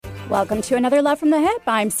Welcome to another Love from the Hip.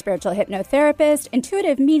 I'm spiritual hypnotherapist,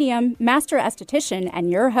 intuitive medium, master esthetician, and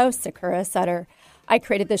your host, Sakura Sutter. I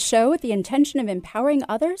created this show with the intention of empowering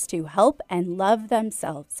others to help and love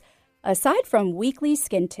themselves. Aside from weekly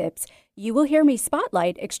skin tips, you will hear me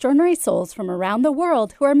spotlight extraordinary souls from around the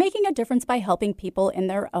world who are making a difference by helping people in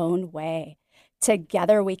their own way.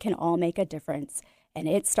 Together, we can all make a difference, and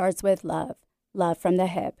it starts with love. Love from the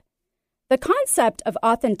hip. The concept of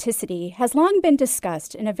authenticity has long been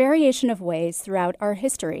discussed in a variation of ways throughout our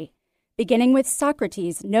history. Beginning with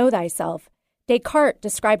Socrates' Know Thyself, Descartes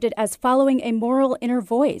described it as following a moral inner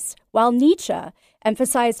voice, while Nietzsche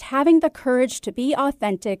emphasized having the courage to be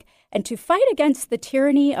authentic and to fight against the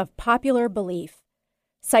tyranny of popular belief.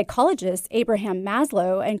 Psychologists Abraham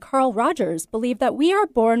Maslow and Carl Rogers believe that we are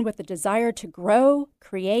born with the desire to grow,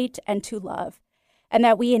 create, and to love, and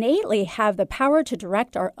that we innately have the power to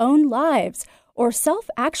direct our own lives or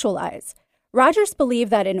self-actualize. Rogers believed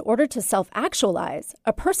that in order to self-actualize,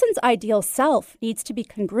 a person's ideal self needs to be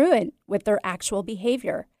congruent with their actual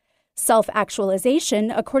behavior.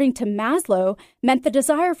 Self-actualization, according to Maslow, meant the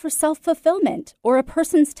desire for self-fulfillment or a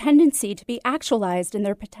person's tendency to be actualized in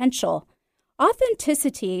their potential.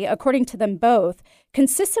 Authenticity, according to them both,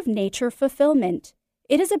 consists of nature fulfillment.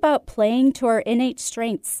 It is about playing to our innate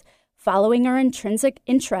strengths, following our intrinsic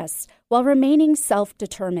interests while remaining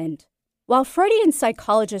self-determined. While Freudian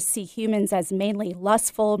psychologists see humans as mainly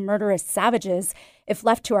lustful, murderous savages if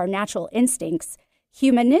left to our natural instincts,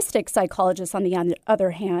 humanistic psychologists, on the other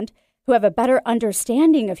hand, who have a better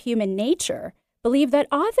understanding of human nature, believe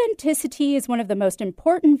that authenticity is one of the most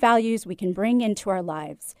important values we can bring into our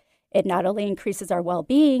lives. It not only increases our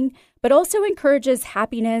well-being, but also encourages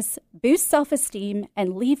happiness, boosts self-esteem,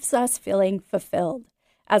 and leaves us feeling fulfilled.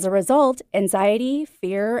 As a result, anxiety,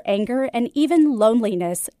 fear, anger, and even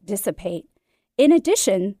loneliness dissipate. In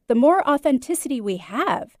addition, the more authenticity we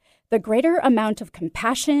have, the greater amount of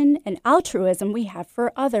compassion and altruism we have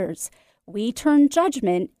for others. We turn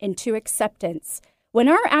judgment into acceptance. When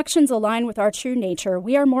our actions align with our true nature,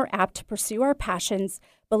 we are more apt to pursue our passions,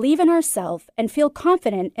 believe in ourselves, and feel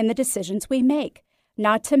confident in the decisions we make.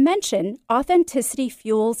 Not to mention, authenticity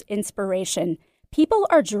fuels inspiration. People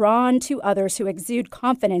are drawn to others who exude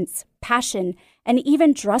confidence, passion, and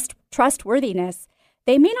even trustworthiness.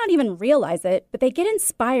 They may not even realize it, but they get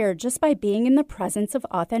inspired just by being in the presence of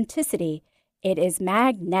authenticity. It is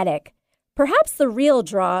magnetic. Perhaps the real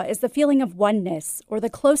draw is the feeling of oneness or the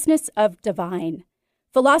closeness of divine.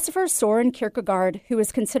 Philosopher Soren Kierkegaard, who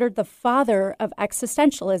is considered the father of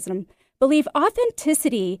existentialism, believe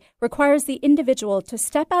authenticity requires the individual to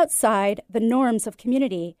step outside the norms of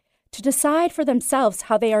community, to decide for themselves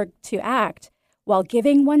how they are to act, while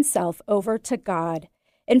giving oneself over to God.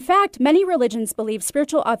 In fact, many religions believe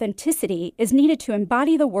spiritual authenticity is needed to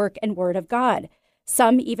embody the work and word of God.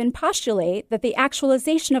 Some even postulate that the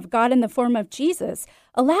actualization of God in the form of Jesus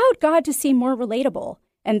allowed God to seem more relatable,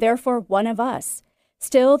 and therefore one of us.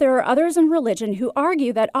 Still, there are others in religion who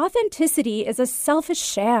argue that authenticity is a selfish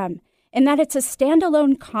sham, and that it's a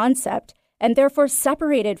standalone concept, and therefore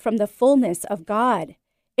separated from the fullness of God.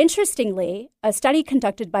 Interestingly, a study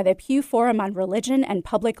conducted by the Pew Forum on Religion and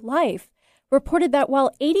Public Life reported that while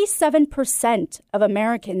 87% of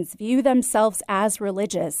Americans view themselves as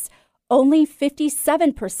religious, only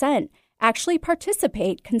 57% actually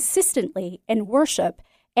participate consistently in worship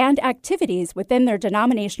and activities within their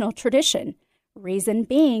denominational tradition. Reason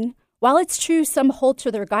being, while it's true some hold to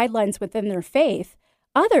their guidelines within their faith,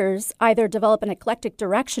 others either develop an eclectic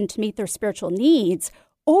direction to meet their spiritual needs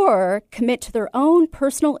or commit to their own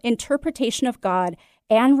personal interpretation of God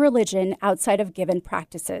and religion outside of given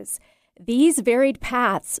practices. These varied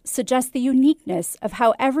paths suggest the uniqueness of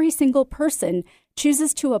how every single person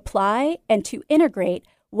chooses to apply and to integrate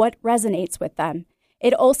what resonates with them.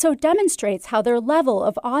 It also demonstrates how their level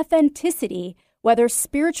of authenticity, whether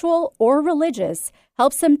spiritual or religious,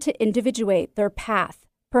 helps them to individuate their path.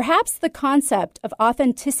 Perhaps the concept of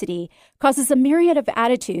authenticity causes a myriad of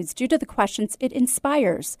attitudes due to the questions it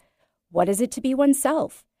inspires. What is it to be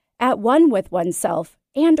oneself, at one with oneself,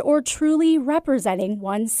 and or truly representing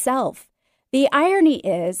oneself? The irony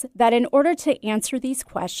is that in order to answer these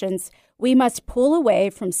questions, we must pull away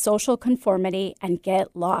from social conformity and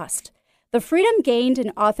get lost. The freedom gained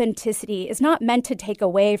in authenticity is not meant to take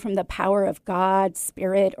away from the power of God,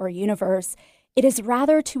 spirit, or universe. It is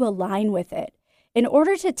rather to align with it. In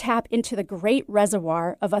order to tap into the great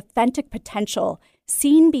reservoir of authentic potential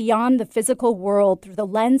seen beyond the physical world through the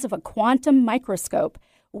lens of a quantum microscope,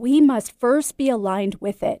 we must first be aligned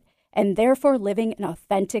with it and therefore living an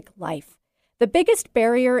authentic life. The biggest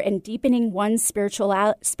barrier in deepening one's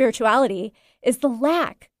spirituality is the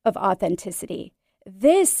lack of authenticity.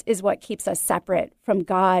 This is what keeps us separate from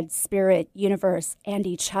God, spirit, universe, and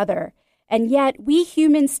each other. And yet, we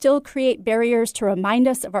humans still create barriers to remind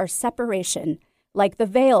us of our separation, like the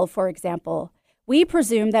veil, for example. We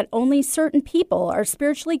presume that only certain people are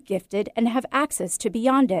spiritually gifted and have access to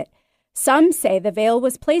beyond it. Some say the veil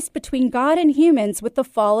was placed between God and humans with the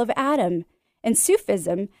fall of Adam. In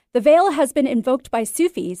Sufism, the veil has been invoked by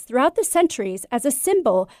Sufis throughout the centuries as a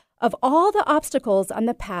symbol of all the obstacles on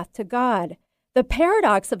the path to God. The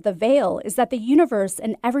paradox of the veil is that the universe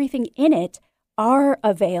and everything in it are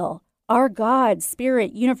a veil. Are God,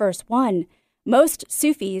 spirit, universe one? Most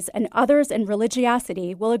Sufis and others in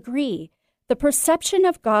religiosity will agree. The perception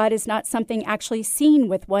of God is not something actually seen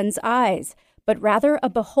with one's eyes, but rather a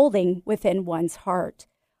beholding within one's heart.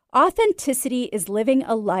 Authenticity is living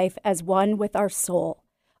a life as one with our soul.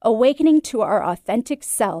 Awakening to our authentic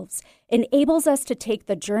selves enables us to take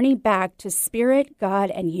the journey back to spirit,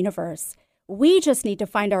 God, and universe. We just need to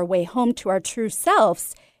find our way home to our true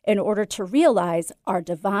selves in order to realize our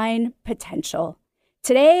divine potential.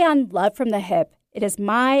 Today on Love from the Hip, it is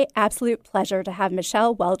my absolute pleasure to have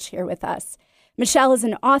Michelle Welch here with us. Michelle is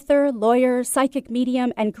an author, lawyer, psychic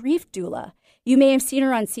medium, and grief doula. You may have seen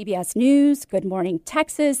her on CBS News, Good Morning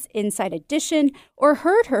Texas, Inside Edition, or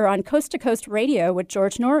heard her on Coast to Coast Radio with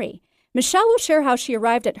George Norrie. Michelle will share how she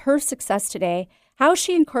arrived at her success today, how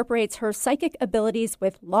she incorporates her psychic abilities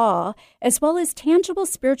with law, as well as tangible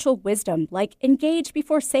spiritual wisdom like engage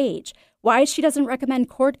before sage, why she doesn't recommend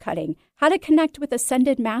cord cutting, how to connect with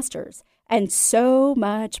ascended masters, and so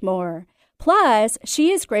much more. Plus,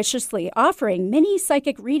 she is graciously offering mini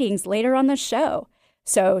psychic readings later on the show.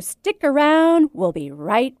 So stick around, we'll be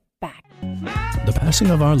right back. The passing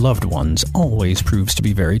of our loved ones always proves to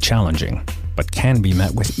be very challenging, but can be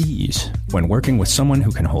met with ease when working with someone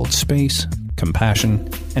who can hold space, compassion,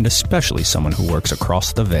 and especially someone who works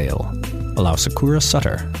across the veil. Allow Sakura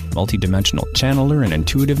Sutter, multidimensional channeler and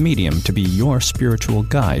intuitive medium, to be your spiritual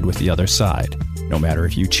guide with the other side. No matter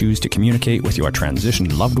if you choose to communicate with your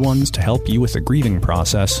transitioned loved ones to help you with the grieving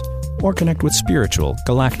process, or connect with spiritual,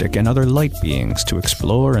 galactic, and other light beings to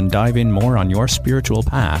explore and dive in more on your spiritual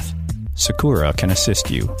path, Sakura can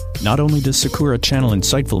assist you. Not only does Sakura channel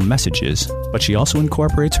insightful messages, but she also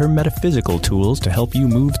incorporates her metaphysical tools to help you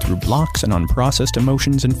move through blocks and unprocessed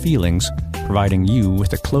emotions and feelings, providing you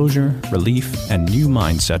with a closure, relief, and new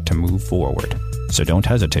mindset to move forward. So don't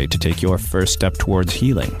hesitate to take your first step towards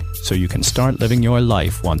healing so you can start living your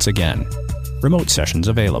life once again. Remote sessions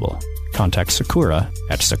available. Contact Sakura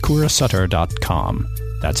at sakurasutter.com.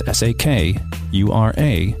 That's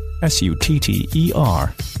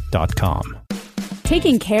SAKURASUTTER.com.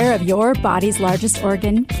 Taking care of your body's largest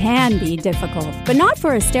organ can be difficult, but not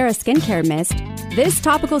for Astera Skincare Mist. This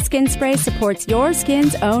topical skin spray supports your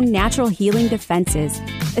skin's own natural healing defenses.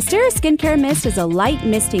 Astera Skincare Mist is a light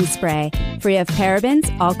misting spray, free of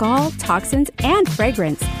parabens, alcohol, toxins, and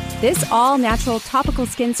fragrance. This all-natural topical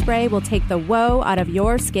skin spray will take the woe out of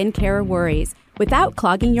your skincare worries without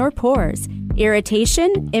clogging your pores.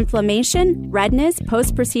 Irritation, inflammation, redness,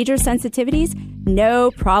 post-procedure sensitivities?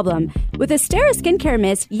 No problem. With Astera Skincare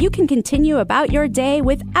Mist, you can continue about your day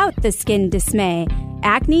without the skin dismay.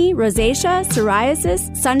 Acne, rosacea,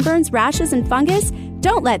 psoriasis, sunburns, rashes, and fungus?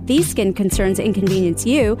 Don't let these skin concerns inconvenience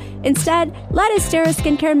you. Instead, let Astera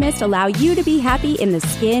Skincare Mist allow you to be happy in the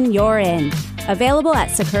skin you're in. Available at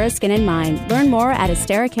Sakura Skin and Mind. Learn more at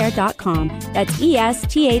esteracare.com. That's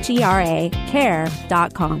ESTHERA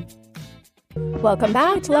care.com. Welcome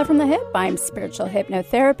back to Love from the Hip. I'm spiritual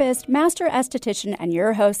hypnotherapist, master esthetician, and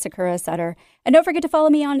your host, Sakura Sutter. And don't forget to follow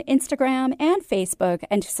me on Instagram and Facebook,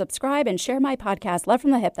 and to subscribe and share my podcast, Love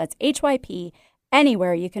from the Hip, that's HYP,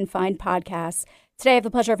 anywhere you can find podcasts. Today, I have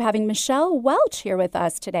the pleasure of having Michelle Welch here with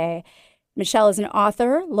us today. Michelle is an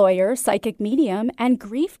author, lawyer, psychic medium, and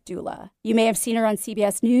grief doula. You may have seen her on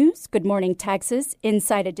CBS News, Good Morning Texas,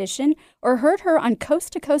 Inside Edition, or heard her on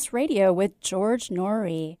Coast to Coast Radio with George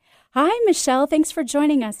Norrie. Hi, Michelle. Thanks for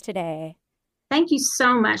joining us today. Thank you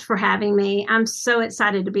so much for having me. I'm so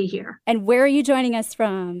excited to be here. And where are you joining us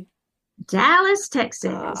from? Dallas,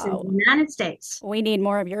 Texas, in the United States. We need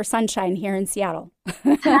more of your sunshine here in Seattle.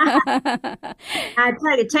 I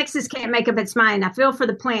tell you, Texas can't make up its mind. I feel for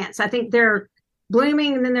the plants. I think they're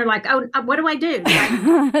blooming, and then they're like, oh, what do I do?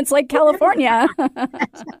 It's like California.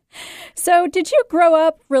 So did you grow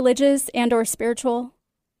up religious and or spiritual?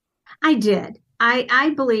 I did.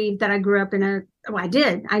 I believe that I grew up in I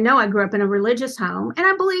did. I know I grew up in a religious home, and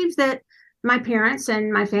I believe that my parents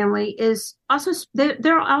and my family is also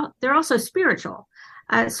they're also spiritual.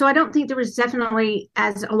 So I don't think there was definitely,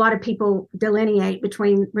 as a lot of people delineate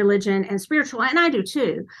between religion and spiritual, and I do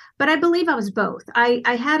too, but I believe I was both. I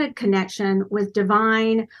had a connection with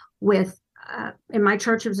divine, with in my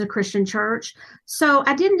church, it was a Christian church. So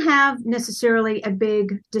I didn't have necessarily a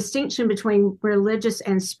big distinction between religious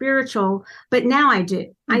and spiritual, but now I do.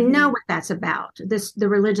 Mm-hmm. I know what that's about, the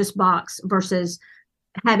religious box versus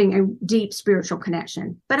having a deep spiritual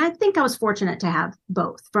connection. But I think I was fortunate to have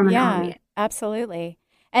both from an early age. Absolutely.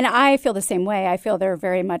 And I feel the same way. I feel they're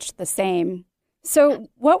very much the same. So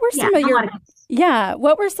what were some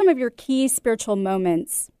what were some of your key spiritual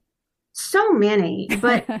moments? So many,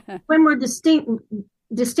 but when we're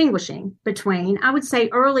distinguishing between, I would say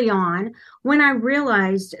early on when I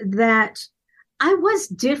realized that I was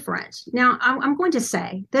different. Now, I'm going to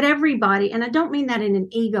say that everybody, and I don't mean that in an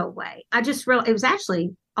ego way. I just realized it was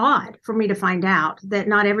actually odd for me to find out that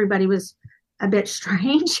not everybody was a bit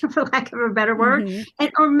strange, for lack of a better word,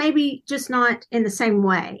 or maybe just not in the same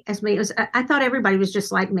way as me. I thought everybody was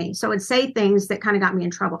just like me. So I'd say things that kind of got me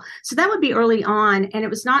in trouble. So that would be early on. And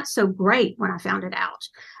it was not so great when I found it out,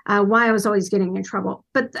 why I was always getting in trouble.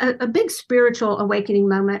 But a big spiritual awakening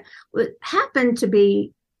moment happened to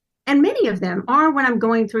be, and many of them are when I'm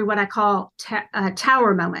going through what I call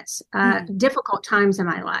tower moments, difficult times in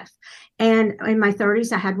my life. And in my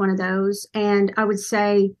 30s, I had one of those. And I would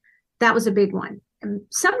say that was a big one.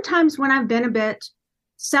 Sometimes when I've been a bit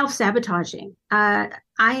self-sabotaging, I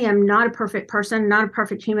am not a perfect person, not a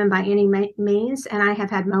perfect human by any means. And I have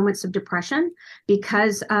had moments of depression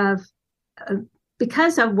because of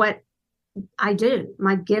what I do,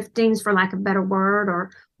 my giftings, for lack of a better word, or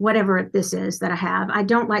whatever this is that I have. I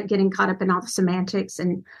don't like getting caught up in all the semantics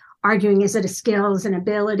and arguing, is it a skill, is it an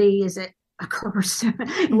ability, is it a curse?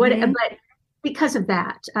 But because of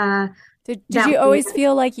that. Did you always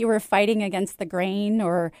feel like you were fighting against the grain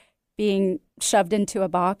or being shoved into a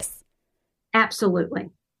box?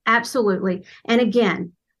 Absolutely. Absolutely. And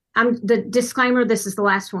again, the disclaimer, this is the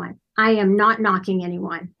last one. I am not knocking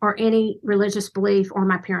anyone or any religious belief, or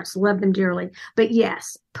my parents love them dearly. But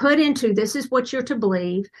yes, put into this is what you're to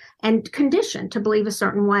believe and conditioned to believe a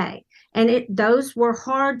certain way. And those were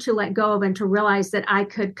hard to let go of and to realize that I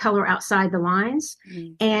could color outside the lines.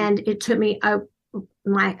 Mm-hmm. And it took me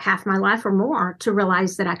half my life or more to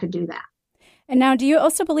realize that I could do that. And now, do you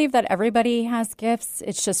also believe that everybody has gifts?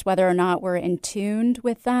 It's just whether or not we're in tune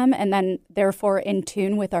with them and then therefore in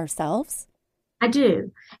tune with ourselves? I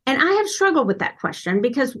do. And I have struggled with that question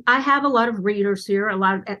because I have a lot of readers here,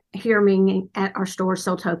 hear me at our store,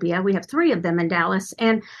 Soultopia. We have 3 of them in Dallas.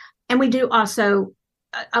 And we do also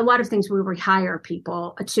a lot of things where we hire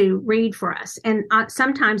people to read for us. And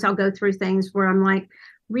sometimes I'll go through things where I'm like,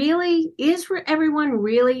 really? Is everyone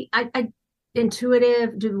really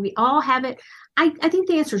intuitive? Do we all have it? I think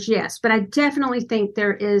the answer is yes, but I definitely think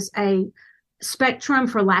there is a spectrum,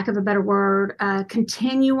 for lack of a better word, a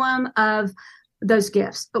continuum of those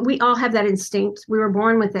gifts. But we all have that instinct. We were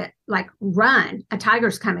born with it, like run, a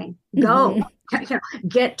tiger's coming, go,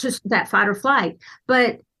 get to that fight or flight.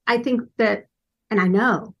 But I think that, and I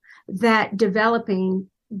know that developing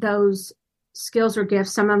those skills or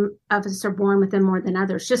gifts, some of us are born with them more than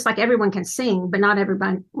others. Just like everyone can sing, but not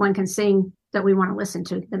everyone can sing that we want to listen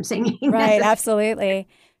to them singing. Right, absolutely.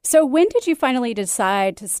 So when did you finally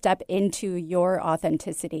decide to step into your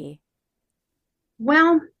authenticity?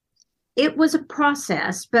 Well, it was a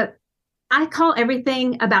process, but I call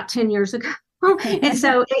everything about 10 years ago. And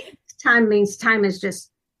so time is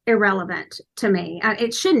just irrelevant to me.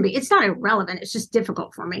 It shouldn't be. It's not irrelevant. It's just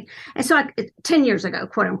difficult for me. And so 10 years ago,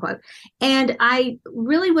 quote unquote. And I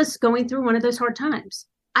really was going through one of those hard times.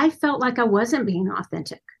 I felt like I wasn't being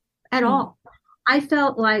authentic at all. I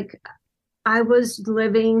felt like I was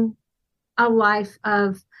living a life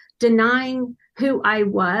of denying who I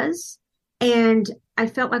was. And I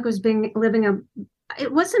felt like I was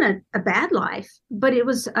it wasn't a bad life, but it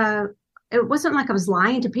wasn't like I was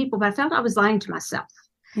lying to people, but I felt I was lying to myself.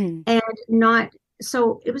 And not,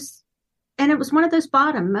 so it was one of those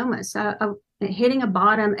bottom moments, hitting a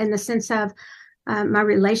bottom in the sense of my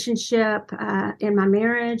relationship, in my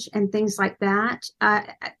marriage and things like that.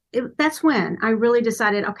 That's when I really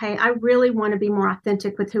decided, okay, I really want to be more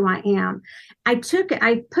authentic with who I am. I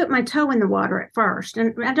put my toe in the water at first,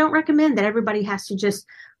 and I don't recommend that everybody has to just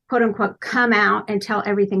quote unquote come out and tell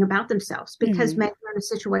everything about themselves, because maybe you're in a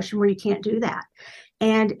situation where you can't do that.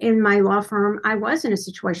 And in my law firm, I was in a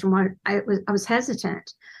situation where I was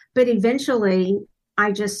hesitant, but eventually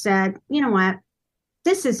I just said, you know what,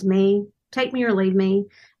 this is me, take me or leave me.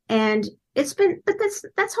 And but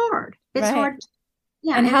that's hard. It's hard.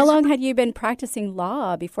 Yeah. And how long had you been practicing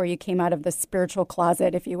law before you came out of the spiritual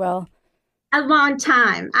closet, if you will? a long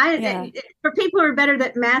time. For people who are better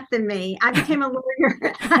at math than me, I became a lawyer.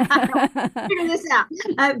 Figure this out.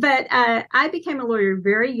 But I became a lawyer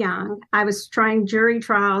very young. I was trying jury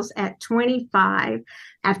trials at 25.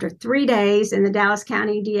 After 3 days in the Dallas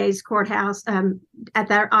County DA's courthouse, at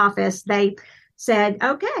their office, they said,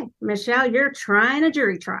 "Okay, Michelle, you're trying a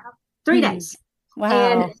jury trial." 3 days.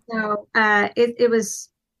 Wow. And so it was.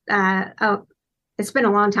 It's been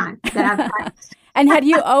a long time that I've practiced. And had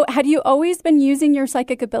you always been using your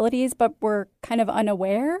psychic abilities, but were kind of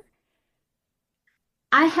unaware?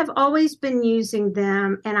 I have always been using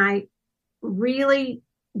them, and I really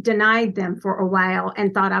denied them for a while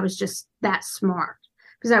and thought I was just that smart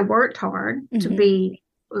because I worked hard I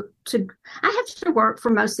have to work for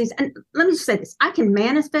most things. And let me just say this, I can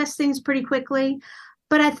manifest things pretty quickly,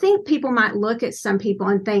 but I think people might look at some people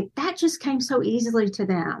and think that just came so easily to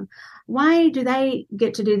them. Why do they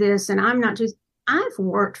get to do this? And I'm not just, I've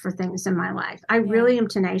worked for things in my life. I really am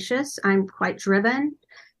tenacious. I'm quite driven,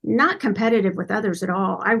 not competitive with others at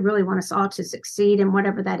all. I really want us all to succeed in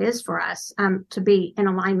whatever that is for us, to be in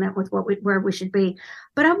alignment with where we should be.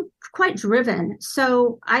 But I'm quite driven.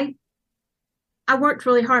 So I worked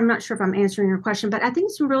really hard. I'm not sure if I'm answering your question, but I think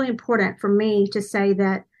it's really important for me to say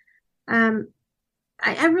that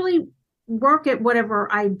I really work at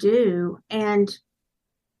whatever I do, and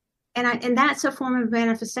that's a form of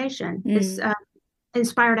manifestation. It's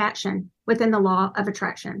inspired action within the law of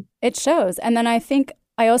attraction. It shows. And then I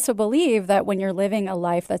also believe that when you're living a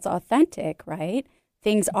life that's authentic, right,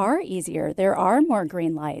 things are easier. There are more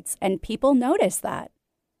green lights, and people notice that.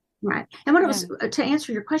 Right. And what else, to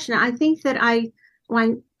answer your question, I think that I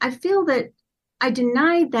feel that I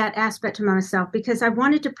denied that aspect to myself because I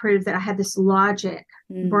wanted to prove that I had this logic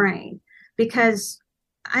brain, because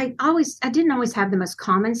I didn't always have the most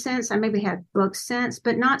common sense. I maybe had book sense,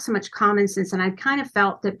 but not so much common sense. And I kind of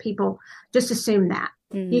felt that people just assume that.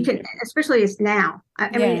 You can, especially as now. I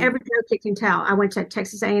mean, every joke you can tell. I went to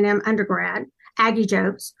Texas A&M undergrad, Aggie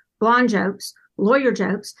jokes, blonde jokes, lawyer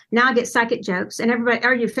jokes. Now I get psychic jokes, and everybody,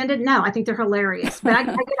 are you offended? No, I think they're hilarious. But I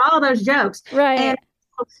get all those jokes. Right. And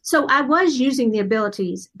so I was using the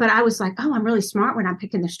abilities, but I was like, oh, I'm really smart when I'm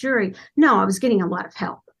picking this jury. No, I was getting a lot of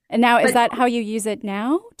help. And now, is that how you use it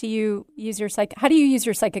now? Do you use how do you use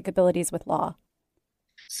your psychic abilities with law?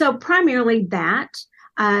 So primarily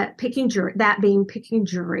picking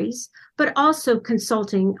juries, but also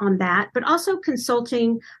consulting on that, but also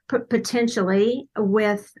consulting potentially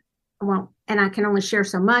with, and I can only share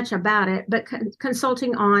so much about it, but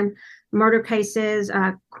consulting on murder cases,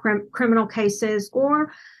 criminal cases,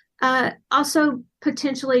 or also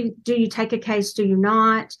potentially, do you take a case, do you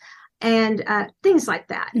not? And things like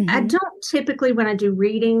that. I don't typically, when I do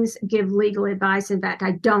readings, give legal advice. In fact,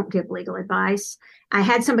 I don't give legal advice. I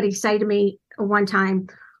had somebody say to me one time,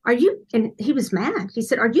 and he was mad. He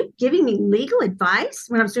said, "Are you giving me legal advice?"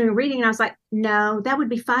 When I was doing a reading, and I was like, "No, that would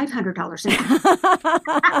be $500 an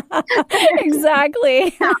hour."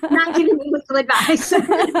 Exactly. No, I'm not giving you legal advice.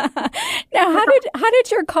 Now, how did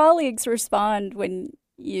your colleagues respond when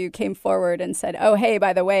you came forward and said, "Oh, hey,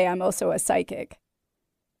 by the way, I'm also a psychic"?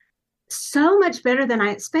 So much better than I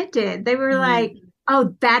expected. They were like,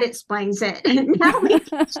 "Oh, that explains it." No,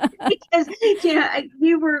 because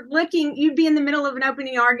you'd be in the middle of an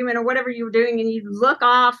opening argument or whatever you were doing, and you'd look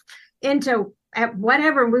off at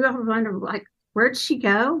whatever, and we would wonder, like, where'd she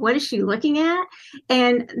go? What is she looking at?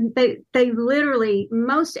 And they literally,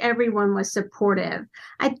 most everyone was supportive.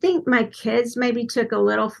 I think my kids maybe took a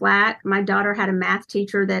little flack. My daughter had a math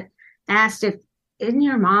teacher that asked, "Isn't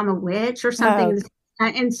your mom a witch or something?" Oh.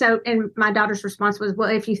 And my daughter's response was, "Well,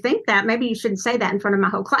 if you think that, maybe you shouldn't say that in front of my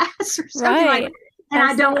whole class," or something like that. And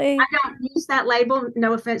Absolutely. I don't use that label.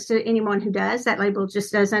 No offense to anyone who does. That label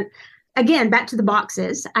just doesn't. Again, back to the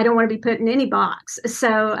boxes. I don't want to be put in any box.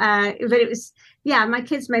 So, but it was, my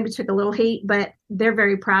kids maybe took a little heat, but they're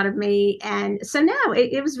very proud of me. And so no,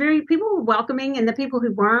 it was people were welcoming, and the people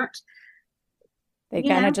who weren't, they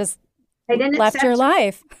kind of just they didn't left your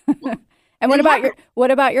life. And what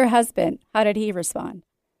about your husband? How did he respond?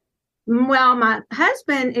 Well, my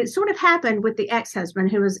husband, it sort of happened with the ex-husband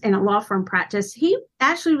who was in a law firm practice. He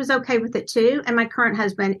actually was okay with it too. And my current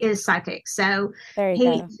husband is psychic. So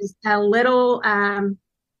he's a little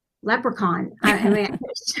leprechaun. I mean,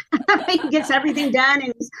 he gets everything done,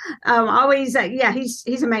 and always,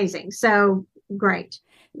 he's amazing. So great.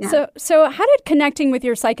 Yeah. So how did connecting with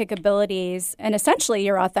your psychic abilities and essentially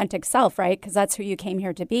your authentic self, right? Because that's who you came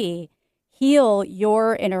here to be, heal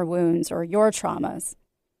your inner wounds or your traumas?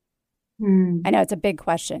 I know it's a big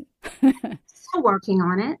question. Still working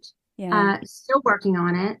on it. Yeah. Still working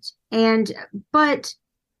on it. But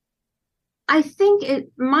I think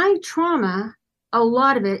my trauma, a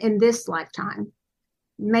lot of it in this lifetime,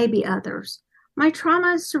 maybe others, my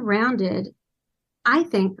trauma surrounded, I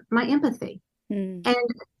think, my empathy and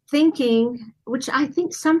thinking, which I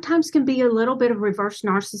think sometimes can be a little bit of reverse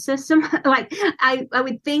narcissism. Like I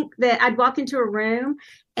would think that I'd walk into a room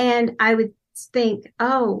and I would think,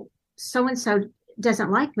 oh, so and so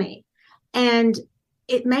doesn't like me. And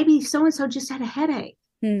it maybe so and so just had a headache.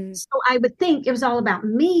 So I would think it was all about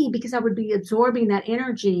me because I would be absorbing that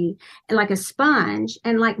energy like a sponge.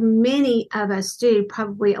 And like many of us do,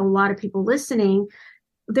 probably a lot of people listening,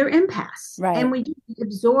 they're empaths. Right. And we do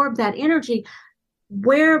absorb that energy.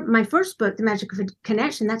 Where my first book, The Magic of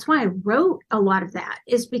Connection, that's why I wrote a lot of that,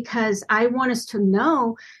 is because I want us to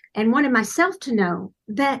know and wanted myself to know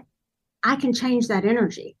that I can change that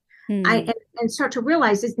energy. And start to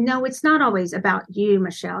realize no, it's not always about you,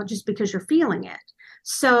 Michelle, just because you're feeling it.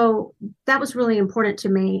 So that was really important to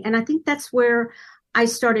me. And I think that's where I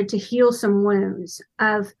started to heal some wounds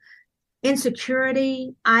of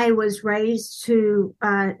insecurity. I was raised to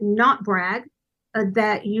not brag,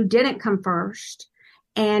 that you didn't come first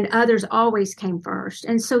and others always came first.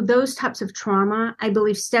 And so those types of trauma, I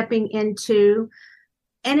believe stepping into,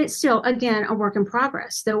 and it's still, again, a work in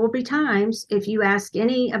progress. There will be times, if you ask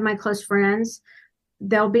any of my close friends,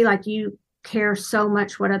 they'll be like, you care so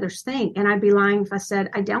much what others think. And I'd be lying if I said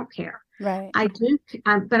I don't care. Right. I do,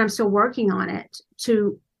 but I'm still working on it.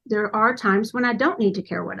 There are times when I don't need to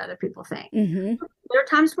care what other people think. There are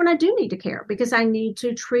times when I do need to care because I need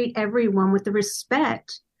to treat everyone with the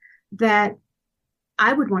respect that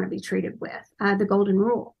I would want to be treated with, the golden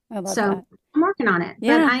rule. I love so that. I'm working on it.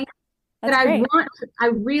 Yeah, but I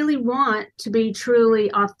really want to be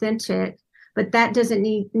truly authentic. But that doesn't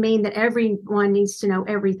mean that everyone needs to know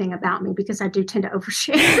everything about me, because I do tend to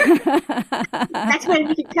overshare. That's when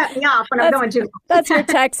you can cut me off when I'm going to. That's your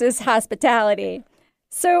Texas hospitality.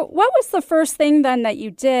 So what was the first thing then that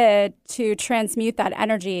you did to transmute that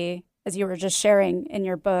energy, as you were just sharing in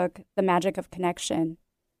your book, The Magic of Connection?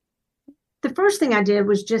 The first thing I did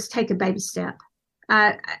was just take a baby step.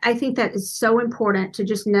 I think that is so important to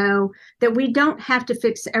just know that we don't have to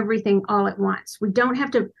fix everything all at once. We don't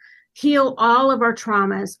have to heal all of our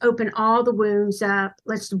traumas, open all the wounds up.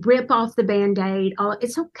 Let's rip off the Band-Aid.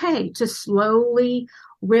 It's okay to slowly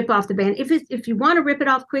rip off the Band. If you want to rip it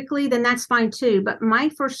off quickly, then that's fine too. But my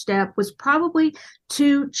first step was probably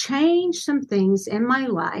to change some things in my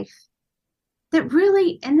life that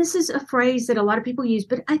really, and this is a phrase that a lot of people use,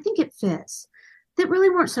 but I think it fits, that really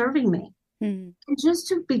weren't serving me. And just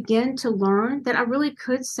to begin to learn that I really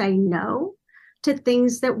could say no to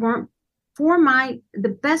things that weren't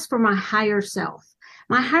the best for my higher self.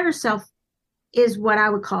 My higher self is what I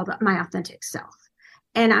would call my authentic self.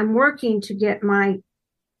 And I'm working to get my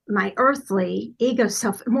earthly ego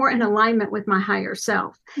self more in alignment with my higher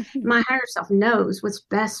self. My higher self knows what's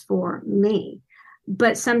best for me,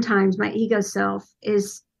 but sometimes my ego self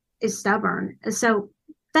is stubborn. So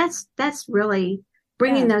that's really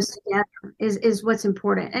bringing those together is what's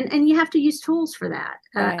important. And you have to use tools for that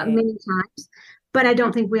many times. But I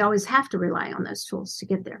don't think we always have to rely on those tools to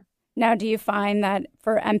get there. Now, do you find that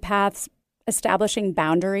for empaths, establishing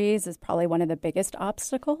boundaries is probably one of the biggest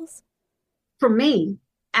obstacles? For me,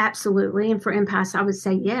 absolutely. And for empaths, I would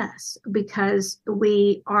say yes, because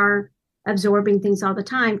we are absorbing things all the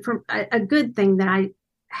time. From a good thing that I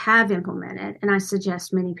have implemented, and I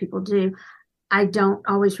suggest many people do, I don't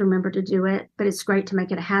always remember to do it, but it's great to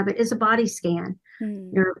make it a habit, is a body scan.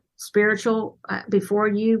 Your spiritual, before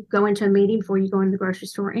you go into a meeting, before you go into the grocery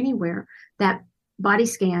store, anywhere, that body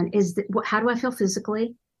scan is how do I feel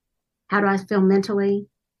physically? How do I feel mentally,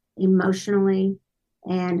 emotionally,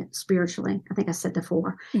 and spiritually? I think I said the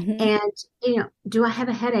four. And, do I have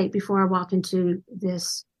a headache before I walk into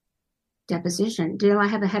this deposition? Do I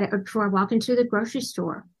have a headache before I walk into the grocery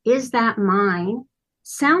store? Is that mine?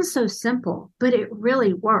 Sounds so simple, but it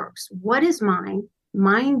really works. What is mine?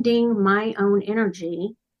 Minding my own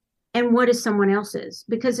energy, and what is someone else's?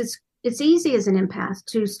 Because it's easy as an empath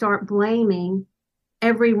to start blaming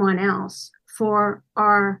everyone else for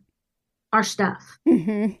our stuff.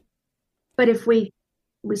 But if we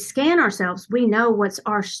scan ourselves, we know what's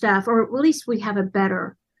our stuff, or at least we have a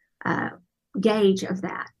better gauge of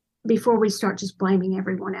that before we start just blaming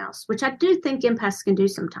everyone else, which I do think empaths can do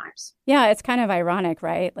sometimes. Yeah, it's kind of ironic,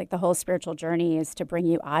 right? Like the whole spiritual journey is to bring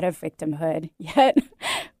you out of victimhood, yet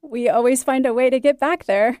we always find a way to get back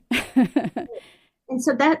there. And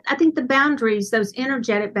so that, I think the boundaries, those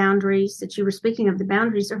energetic boundaries that you were speaking of, the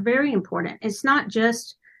boundaries are very important. It's not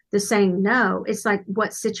just the saying no. It's like,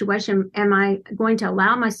 what situation am I going to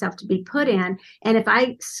allow myself to be put in? And if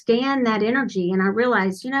I scan that energy and I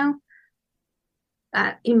realize,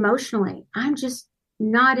 emotionally, I'm just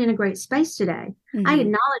not in a great space today. Mm-hmm. I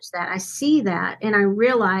acknowledge that. I see that. And I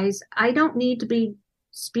realize I don't need to be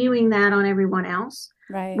spewing that on everyone else.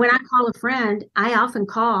 Right. When I call a friend, I often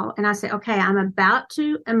call and I say, okay, I'm about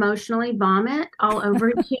to emotionally vomit all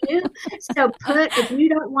over you. So if you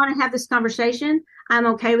don't want to have this conversation, I'm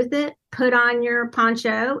okay with it. Put on your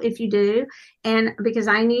poncho if you do. And because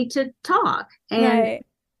I need to talk, and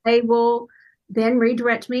they will then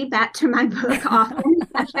redirect me back to my book often.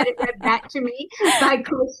 I've had it read back to me by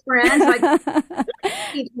close friends, like,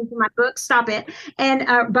 my book, stop it. And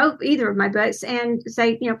either of my books, and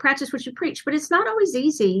say, practice what you preach. But it's not always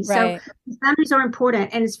easy. Right. So boundaries are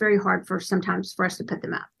important, and it's very hard sometimes for us to put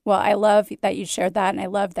them up. Well, I love that you shared that, and I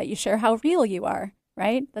love that you share how real you are,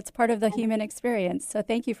 right? That's part of the human experience. So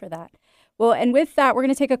thank you for that. Well, and with that, we're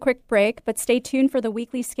going to take a quick break, but stay tuned for the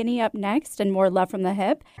Weekly Skinny up next and more Love from the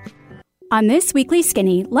Hip. On this Weekly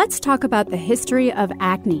Skinny, let's talk about the history of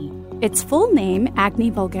acne. Its full name, acne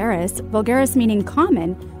vulgaris, vulgaris meaning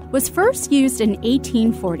common, was first used in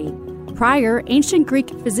 1840. Prior, ancient Greek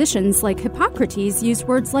physicians like Hippocrates used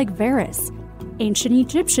words like varus. Ancient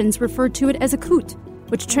Egyptians referred to it as akut,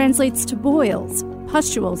 which translates to boils,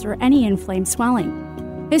 pustules, or any inflamed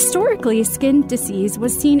swelling. Historically, skin disease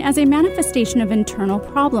was seen as a manifestation of internal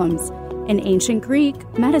problems. In ancient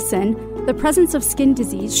Greek medicine, the presence of skin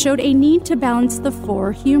disease showed a need to balance the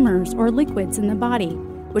 4 humors or liquids in the body,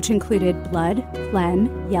 which included blood,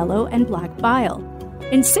 phlegm, yellow, and black bile.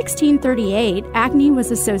 In 1638, acne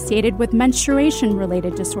was associated with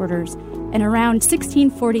menstruation-related disorders, and around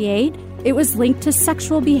 1648, it was linked to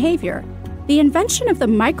sexual behavior. The invention of the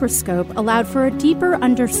microscope allowed for a deeper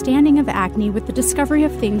understanding of acne with the discovery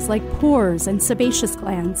of things like pores and sebaceous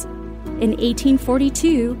glands. In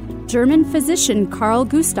 1842, German physician Carl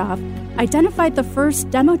Gustav identified the first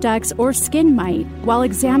demodex or skin mite while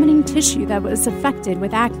examining tissue that was affected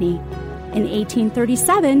with acne. In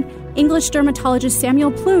 1837, English dermatologist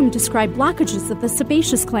Samuel Plume described blockages of the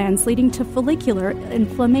sebaceous glands leading to follicular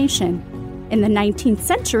inflammation. In the 19th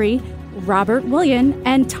century, Robert William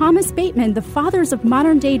and Thomas Bateman, the fathers of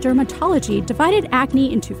modern-day dermatology, divided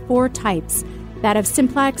acne into 4 types, that of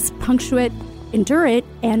simplex, punctuate, indurate,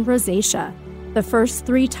 and rosacea. The first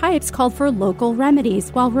 3 types called for local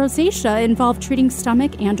remedies, while rosacea involved treating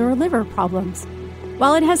stomach and/or liver problems.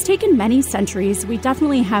 While it has taken many centuries, we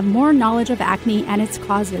definitely have more knowledge of acne and its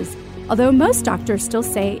causes, although most doctors still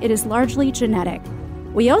say it is largely genetic.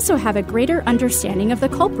 We also have a greater understanding of the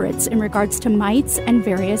culprits in regards to mites and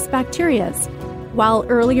various bacteria. While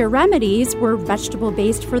earlier remedies were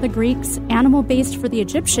vegetable-based for the Greeks, animal-based for the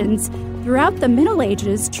Egyptians, throughout the Middle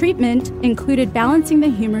Ages, treatment included balancing the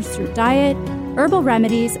humors through diet, herbal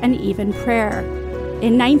remedies, and even prayer.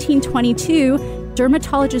 In 1922,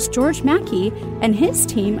 dermatologist George Mackey and his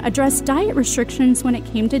team addressed diet restrictions when it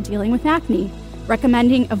came to dealing with acne,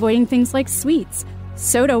 recommending avoiding things like sweets,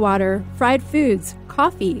 soda water, fried foods,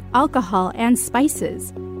 coffee, alcohol, and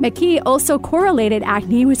spices. McKee also correlated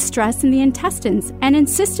acne with stress in the intestines and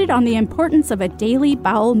insisted on the importance of a daily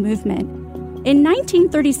bowel movement. In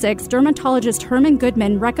 1936, dermatologist Herman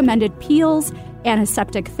Goodman recommended peels,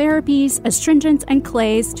 antiseptic therapies, astringents, and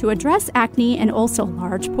clays to address acne and also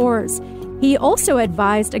large pores. He also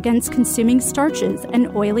advised against consuming starches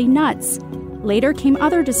and oily nuts. Later came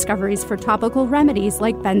other discoveries for topical remedies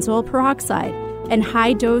like benzoyl peroxide and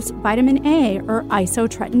high-dose vitamin A or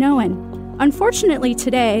isotretinoin. Unfortunately,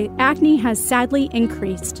 today, acne has sadly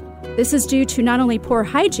increased. This is due to not only poor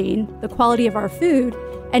hygiene, the quality of our food,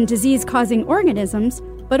 and disease-causing organisms,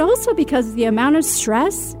 but also because of the amount of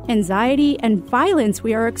stress, anxiety, and violence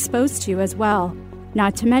we are exposed to as well.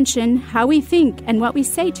 Not to mention how we think and what we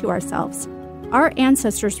say to ourselves. Our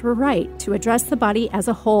ancestors were right to address the body as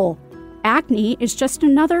a whole. Acne is just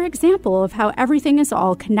another example of how everything is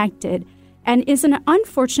all connected, and is an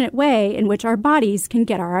unfortunate way in which our bodies can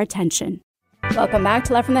get our attention. Welcome back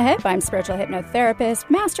to Love from the Hip. I'm spiritual hypnotherapist,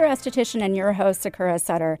 master esthetician, and your host, Sakura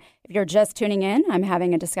Sutter. If you're just tuning in, I'm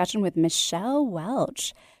having a discussion with Michelle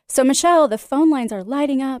Welch. So, Michelle, the phone lines are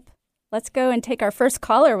lighting up. Let's go and take our first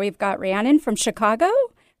caller. We've got Rhiannon from Chicago.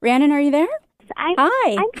 Rhiannon, are you there?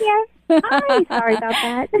 Hi. I'm here. Hi. Sorry about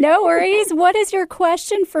that. No worries. What is your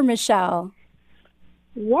question for Michelle?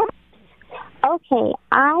 Yes. Okay.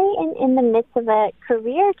 I am in the midst of a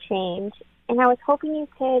career change, and I was hoping you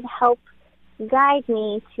could help guide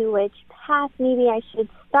me to which path maybe I should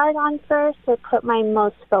start on first or put my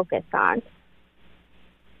most focus on.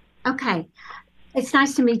 Okay. It's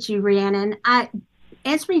nice to meet you, Rhiannon.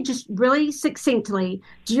 Answer me just really succinctly.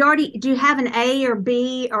 Do you have an A or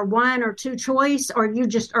B or 1 or 2 choice, or you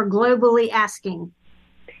just are globally asking?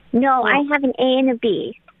 No, I have an A and a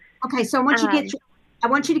B. Okay, so I want you to get I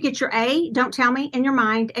want you to get your A, don't tell me, in your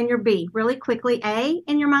mind, and your B really quickly. A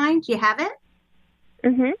in your mind, you have it?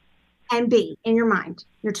 Mm-hmm. And B in your mind,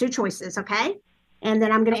 your two choices, okay? And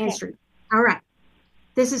then I'm going to answer you. All right.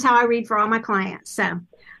 This is how I read for all my clients. So, all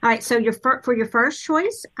right. So for your first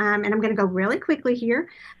choice, and I'm going to go really quickly here.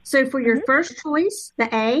 So for your first choice,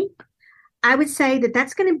 the A, I would say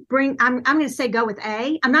that's going to bring, I'm going to say go with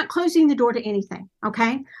A. I'm not closing the door to anything.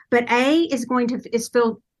 Okay. But A is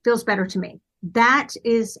feels better to me. That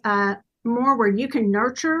is more where you can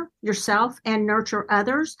nurture yourself and nurture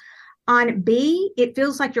others. On B, it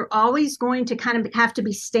feels like you're always going to kind of have to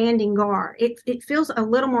be standing guard. It feels a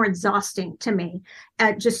little more exhausting to me.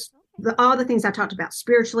 All the things I talked about,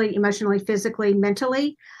 spiritually, emotionally, physically,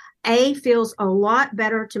 mentally. A feels a lot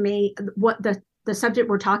better to me. What the subject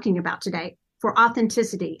we're talking about today, for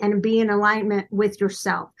authenticity and be in alignment with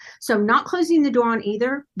yourself. So not closing the door on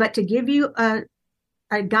either, but to give you a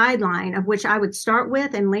guideline of which I would start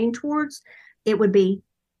with and lean towards, it would be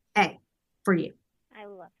A for you. I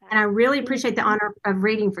love that. And I really appreciate the honor of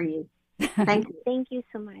reading for you. Thank you. Thank you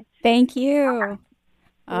so much. Thank you.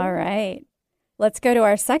 All right. Let's go to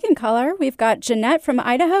our second caller. We've got Jeanette from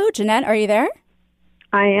Idaho. Jeanette, are you there?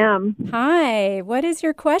 I am. Hi. What is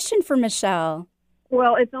your question for Michelle?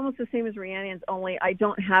 Well, it's almost the same as Rhiannon's, only I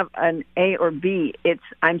don't have an A or B.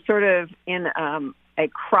 I'm sort of in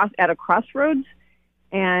at a crossroads,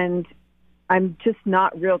 and I'm just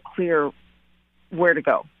not real clear where to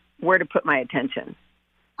go, where to put my attention.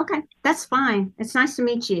 Okay, that's fine. It's nice to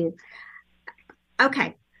meet you.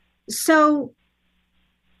 Okay, so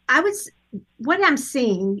what I'm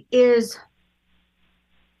seeing is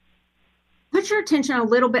put your attention a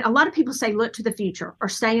little bit. A lot of people say look to the future or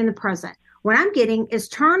stay in the present. What I'm getting is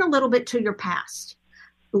turn a little bit to your past.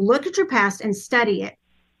 Look at your past and study it,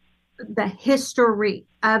 the history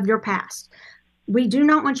of your past. We do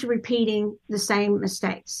not want you repeating the same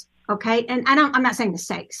mistakes. Okay. And I'm not saying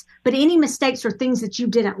mistakes, but any mistakes or things that you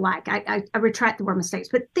didn't like. I retract the word mistakes,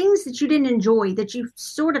 but things that you didn't enjoy, that you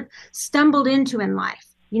sort of stumbled into in life.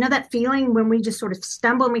 You know, that feeling when we just sort of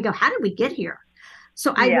stumble and we go, how did we get here?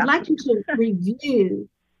 So I would like you to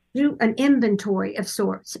do an inventory of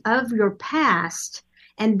sorts of your past,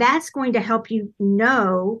 and that's going to help you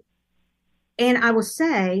know. And I will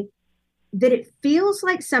say that it feels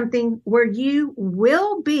like something where you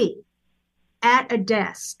will be at a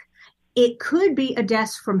desk. It could be a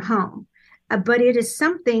desk from home, but it is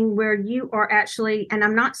something where you are actually, and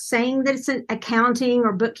I'm not saying that it's an accounting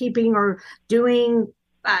or bookkeeping or doing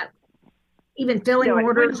even filling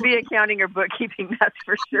orders. It wouldn't be accounting or bookkeeping, that's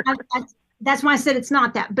for sure. That's why I said it's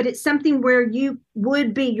not that, but it's something where you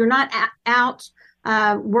would be, you're not out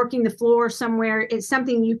working the floor somewhere. It's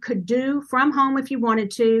something you could do from home if you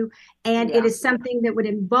wanted to. And it is something that would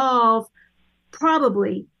involve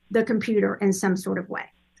probably the computer in some sort of way,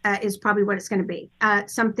 is probably what it's going to be.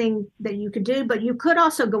 Something that you could do, but you could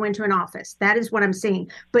also go into an office. That is what I'm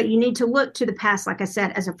seeing. But you need to look to the past, like I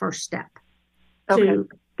said, as a first step. Okay.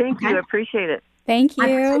 Thank you. Appreciate it. Thank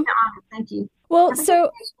you. Thank you. Well, so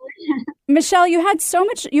Michelle, you have so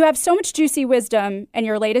much juicy wisdom in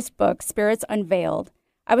your latest book, Spirits Unveiled.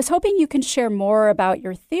 I was hoping you can share more about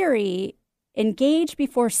your theory, engage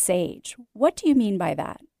before sage. What do you mean by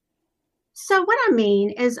that? So what I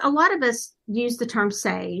mean is a lot of us use the term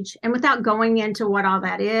sage, and without going into what all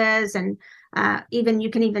that is, and you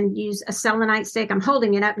can even use a selenite stick. I'm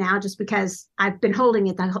holding it up now just because I've been holding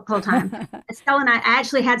it the whole time. A selenite, I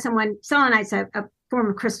actually had selenite's a form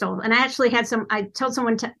of crystal, and I told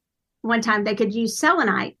someone one time they could use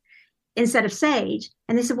selenite instead of sage,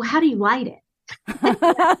 and they said, well, how do you light it?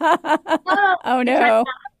 Oh no.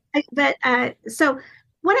 But so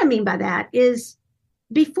what I mean by that is,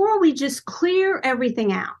 before we just clear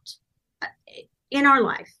everything out in our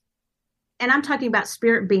life, and I'm talking about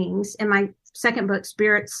spirit beings in my second book,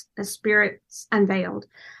 Spirits Unveiled,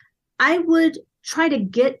 I would try to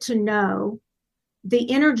get to know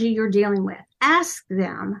the energy you're dealing with. Ask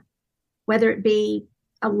them, whether it be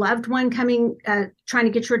a loved one coming, trying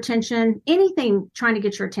to get your attention, anything trying to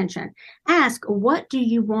get your attention. Ask, what do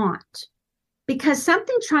you want? Because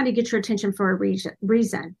something's trying to get your attention for a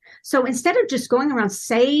reason. So instead of just going around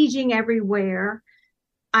saging everywhere,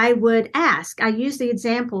 I would ask. I use the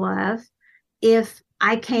example of, if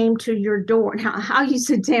I came to your door. Now, I'll use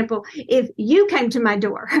the example. If you came to my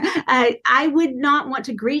door, I would not want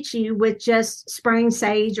to greet you with just spraying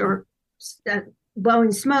sage or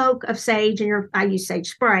blowing smoke of sage, I use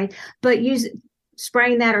sage spray, but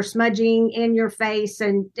spraying that or smudging in your face.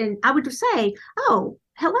 And I would say, oh,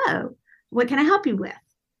 hello. What can I help you with?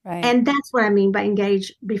 Right. And that's what I mean by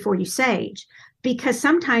engage before you sage, because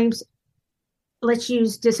sometimes let's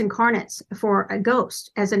use disincarnates for a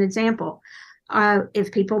ghost as an example.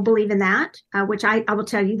 If people believe in that, which I will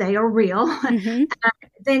tell you they are real, Mm-hmm.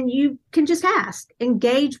 then you can just ask,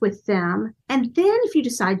 engage with them. And then if you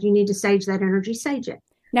decide you need to sage that energy, sage it.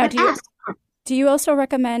 Now, But ask. do you also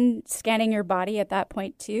recommend scanning your body at that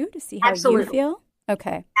point too to see how you Absolutely. feel?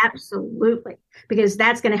 Okay. Absolutely. Because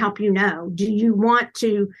that's going to help you know, do you want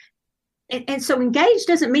to? And so engage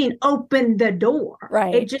doesn't mean open the door.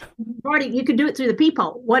 Right. It just you could do it through the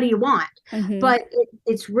peephole. What do you want? Mm-hmm. But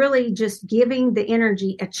it's really just giving the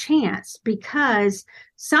energy a chance, because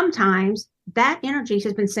sometimes that energy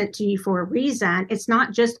has been sent to you for a reason. It's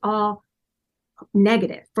not just all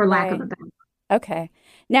negative, for lack of a better word. Okay.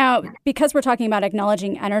 Now, because we're talking about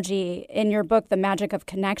acknowledging energy, in your book, The Magic of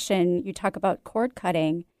Connection, you talk about cord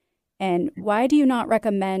cutting. And why do you not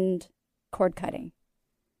recommend cord cutting?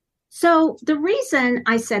 So the reason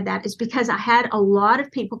I said that is because I had a lot of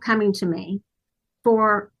people coming to me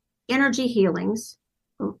for energy healings,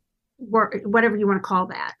 whatever you want to call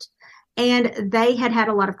that. And they had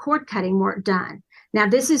a lot of cord cutting work done. Now,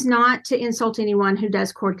 this is not to insult anyone who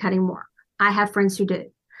does cord cutting work. I have friends who do,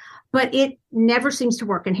 but it never seems to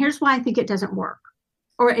work. And here's why I think it doesn't work,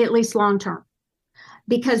 or at least long term,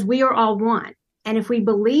 because we are all one. And if we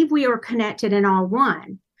believe we are connected and all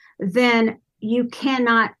one, then you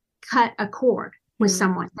cannot cut a cord with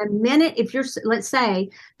someone. The minute, if you're, let's say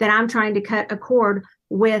that I'm trying to cut a cord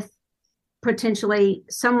with potentially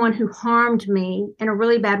someone who harmed me in a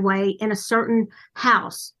really bad way in a certain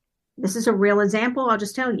house. This is a real example. I'll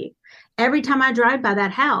just tell you. Every time I drive by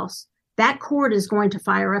that house, that cord is going to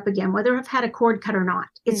fire up again, whether I've had a cord cut or not.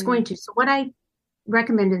 It's going to. So what I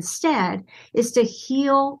recommend instead is to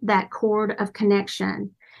heal that cord of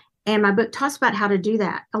connection. And my book talks about how to do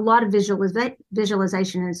that. A lot of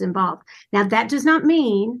visualization is involved. Now, that does not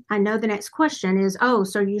mean, I know the next question is, oh,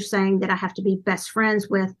 so you're saying that I have to be best friends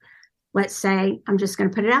with, let's say, I'm just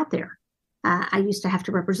going to put it out there. I used to have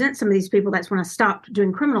to represent some of these people. That's when I stopped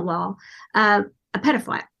doing criminal law, a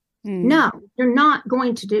pedophile. No, you're not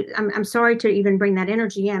going to do, I'm sorry to even bring that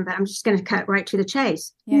energy in, but I'm just going to cut right to the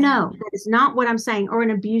chase. Yeah. No, that is not what I'm saying, or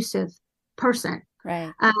an abusive person.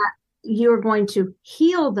 Right. You're going to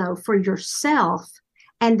heal, though, for yourself,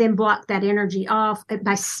 and then block that energy off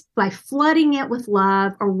by flooding it with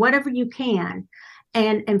love or whatever you can,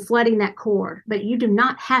 and flooding that cord. But you do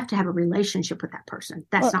not have to have a relationship with that person.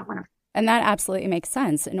 That's not what I'm. And that absolutely makes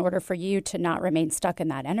sense in order for you to not remain stuck in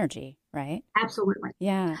that energy, right? Absolutely.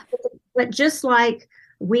 Yeah. But just like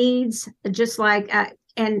weeds, just like,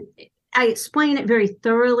 and I explain it very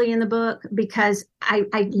thoroughly in the book, because I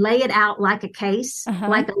lay it out like a case,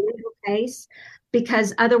 like a legal case,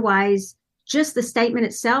 because otherwise just the statement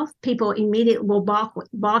itself, people immediately will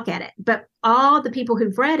balk at it. But all the people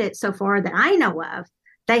who've read it so far that I know of,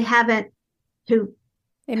 they haven't, it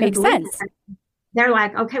makes sense. They're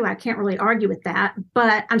like, okay, well, I can't really argue with that,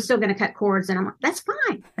 but I'm still going to cut cords. And I'm like, that's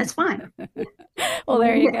fine. That's fine. Well,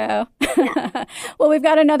 there you go. Yeah. Well, we've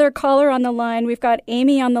got another caller on the line. We've got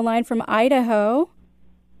Amy on the line from Idaho.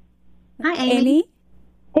 Hi, Amy.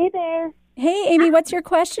 Hey there. Hey, Amy, what's your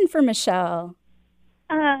question for Michelle?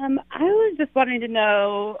 I was just wanting to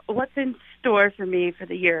know what's in store for me for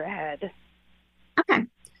the year ahead. Okay.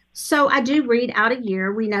 So I do read out a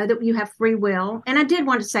year. We know that you have free will. And I did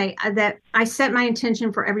want to say that I set my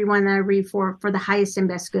intention for everyone that I read for the highest and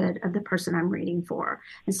best good of the person I'm reading for.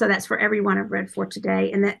 And so that's for everyone I've read for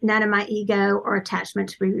today. And that none of my ego or attachment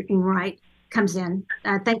to being right comes in.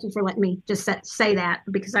 Thank you for letting me just say that,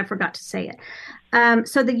 because I forgot to say it.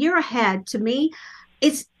 So the year ahead, to me,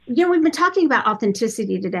 it's, we've been talking about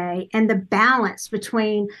authenticity today and the balance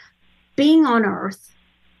between being on earth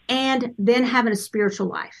and then having a spiritual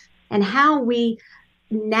life, and how we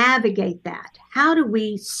navigate that. How do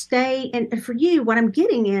we stay? And for you, what I'm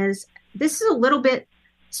getting is, this is a little bit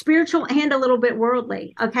spiritual and a little bit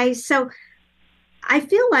worldly. Okay. So I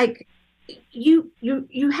feel like you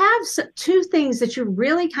have two things that you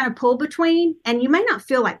really kind of pull between, and you may not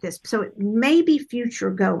feel like this. So it may be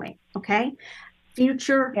future going. Okay.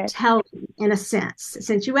 Future telling, in a sense,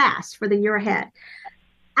 since you asked for the year ahead.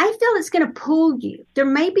 I feel it's going to pull you. There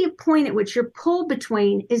may be a point at which you're pulled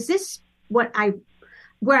between, is this where I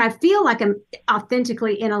feel like I'm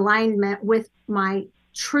authentically in alignment with my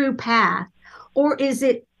true path? Or is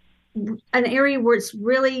it an area where it's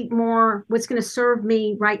really more what's going to serve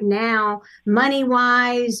me right now,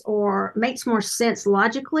 money-wise, or makes more sense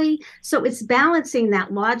logically? So it's balancing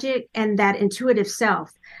that logic and that intuitive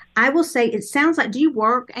self. I will say, it sounds like, do you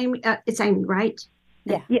work, Amy? It's Amy, right?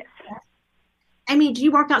 Yeah. Yes. Amy, do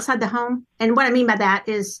you work outside the home? And what I mean by that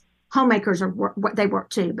is homemakers they work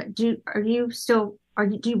too. But do you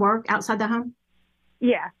work outside the home?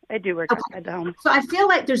 Yeah, I do work Okay. outside the home. So I feel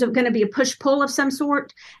like there's going to be a push-pull of some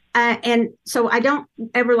sort. And so I don't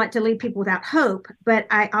ever like to leave people without hope, but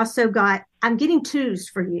I'm getting twos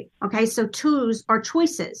for you. Okay. So twos are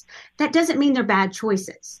choices. That doesn't mean they're bad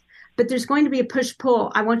choices, but there's going to be a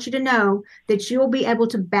push-pull. I want you to know that you'll be able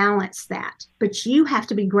to balance that, but you have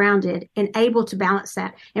to be grounded and able to balance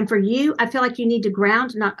that. And for you, I feel like you need to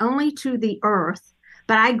ground not only to the earth,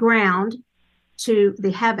 but I ground to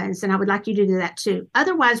the heavens, and I would like you to do that too.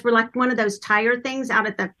 Otherwise, we're like one of those tire things out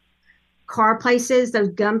at the car places, those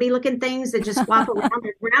Gumby looking things that just flop around.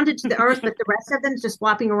 They're grounded to the earth, but the rest of them is just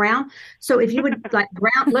flopping around. So if you would like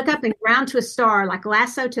look up and ground to a star, like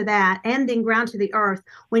lasso to that, and then ground to the earth,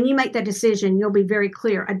 when you make that decision, you'll be very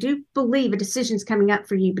clear. I do believe a decision's coming up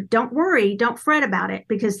for you, but don't worry, don't fret about it,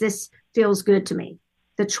 because this feels good to me.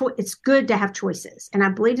 It's good to have choices, and I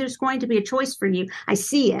believe there's going to be a choice for you. I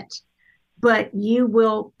see it. But you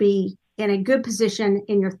will be in a good position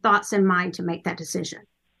in your thoughts and mind to make that decision.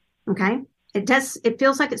 Okay? It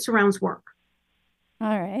feels like it surrounds work.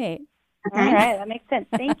 All right. Okay. All right, that makes sense.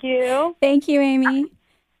 Thank you. Thank you, Amy.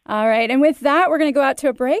 All right. And with that, we're going to go out to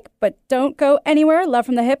a break, but don't go anywhere. Love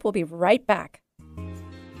from the Hip will be right back.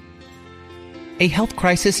 A health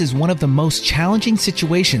crisis is one of the most challenging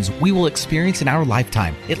situations we will experience in our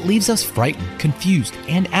lifetime. It leaves us frightened, confused,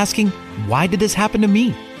 and asking, why did this happen to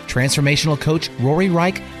me? Transformational coach Rory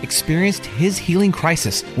Reich experienced his healing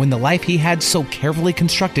crisis when the life he had so carefully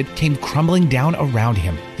constructed came crumbling down around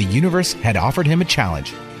him. The universe had offered him a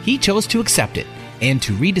challenge. He chose to accept it and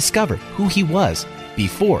to rediscover who he was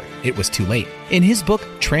before it was too late. In his book,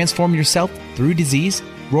 Transform Yourself Through Disease,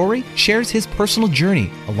 Rory shares his personal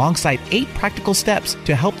journey alongside 8 practical steps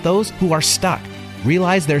to help those who are stuck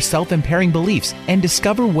realize their self-impairing beliefs and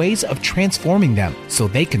discover ways of transforming them so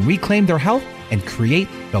they can reclaim their health and create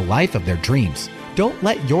the life of their dreams. Don't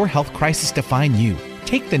let your health crisis define you.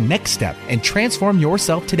 Take the next step and transform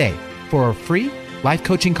yourself today. For a free life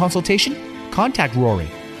coaching consultation, contact Rory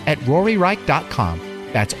at roryreich.com.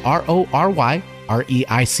 That's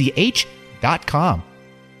RORYREICH.com.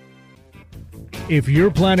 If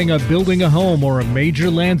you're planning on building a home or a major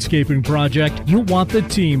landscaping project, you'll want the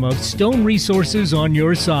team of Stone Resources on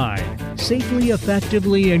your side. Safely,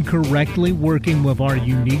 effectively, and correctly working with our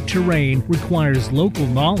unique terrain requires local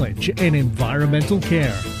knowledge and environmental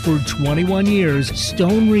care. For 21 years,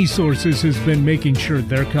 Stone Resources has been making sure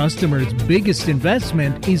their customers' biggest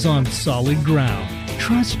investment is on solid ground.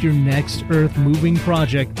 Trust your next earth-moving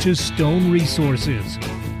project to Stone Resources.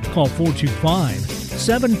 Call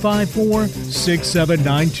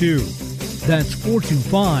 425-754-6792. That's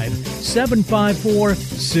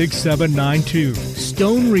 425-754-6792.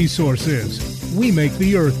 Stone Resources. We make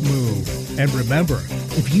the earth move. And remember,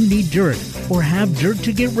 if you need dirt or have dirt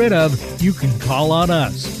to get rid of, you can call on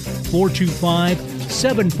us.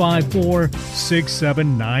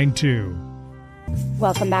 425-754-6792.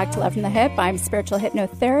 Welcome back to Love from the Hip. I'm spiritual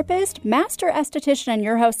hypnotherapist, master esthetician, and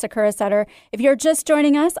your host, Sakura Sutter. If you're just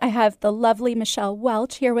joining us, I have the lovely Michelle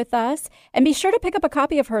Welch here with us. And be sure to pick up a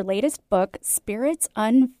copy of her latest book, Spirits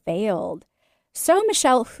Unveiled. So,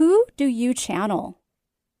 Michelle, who do you channel?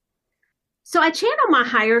 So I channel my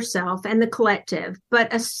higher self and the collective,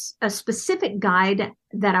 but a specific guide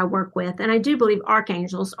that I work with, and I do believe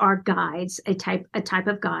archangels are guides, a type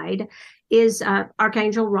of guide, is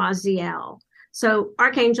Archangel Raziel. So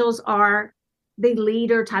archangels are the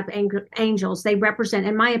leader type angels. They represent,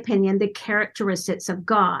 in my opinion, the characteristics of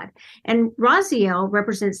God. And Raziel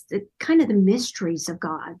represents the kind of the mysteries of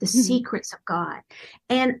God, the secrets of God.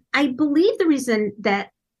 And I believe the reason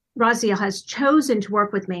that Raziel has chosen to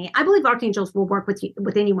work with me, I believe archangels will work with you,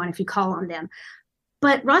 with anyone if you call on them.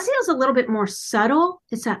 But Raziel is a little bit more subtle.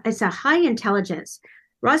 It's a high intelligence.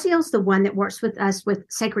 Raziel's the one that works with us with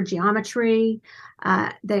sacred geometry,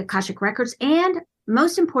 the Akashic records, and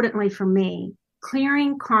most importantly for me,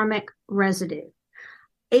 clearing karmic residue.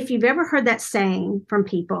 If you've ever heard that saying from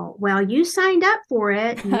people, well, you signed up for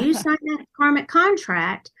it, you signed that karmic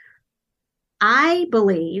contract, I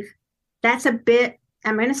believe that's a bit,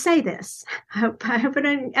 I'm going to say this, I hope it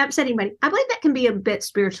doesn't upset anybody. I believe that can be a bit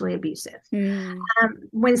spiritually abusive. If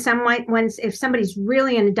somebody's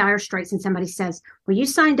really in dire straits and somebody says, well, you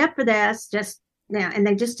signed up for this just now, and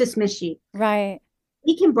they just dismiss you. Right.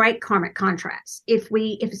 We can break karmic contracts if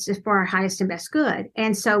it's just for our highest and best good.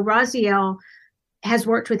 And so Raziel has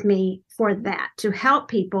worked with me for that, to help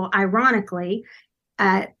people. Ironically,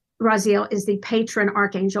 Raziel is the patron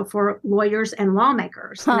archangel for lawyers and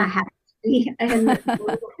lawmakers. And I have and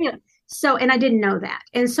so, and I didn't know that.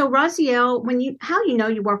 And so Raziel, how you know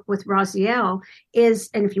you work with Raziel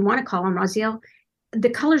is, and if you want to call him Raziel, the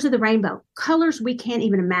colors of the rainbow, colors we can't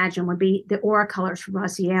even imagine would be the aura colors from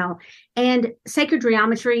Raziel. And sacred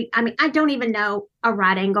geometry, I mean, I don't even know a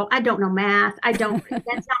right angle. I don't know math. That's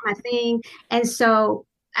not my thing. And so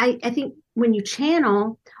I think when you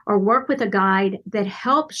channel or work with a guide that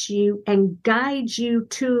helps you and guides you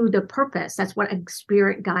to the purpose, that's what a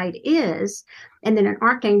spirit guide is. And then an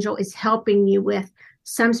archangel is helping you with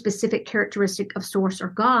some specific characteristic of source or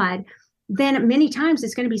God, then many times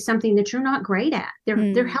it's going to be something that you're not great at. They're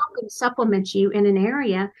helping supplement you in an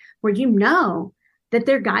area where you know that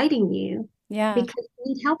they're guiding you because you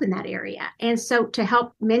need help in that area. And so to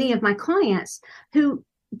help many of my clients who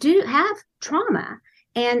do have trauma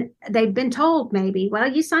and they've been told maybe, well,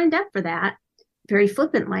 you signed up for that, very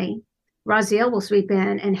flippantly, Raziel will sweep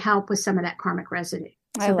in and help with some of that karmic residue.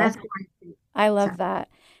 I love that.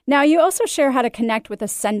 Now, you also share how to connect with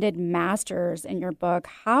ascended masters in your book.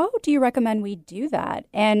 How do you recommend we do that?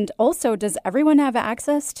 And also, does everyone have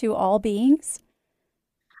access to all beings?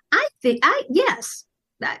 Yes.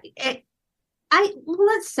 Let's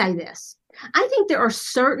say this. I think there are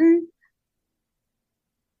certain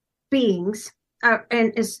beings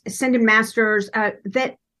and ascended masters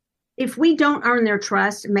that if we don't earn their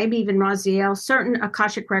trust, maybe even Raziel, certain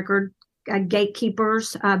Akashic record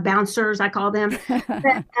gatekeepers, bouncers, I call them,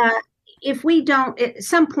 that if we don't, at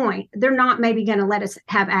some point, they're not maybe going to let us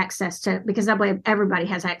have access to, because I believe everybody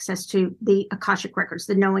has access to the Akashic records,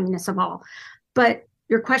 the knowingness of all. But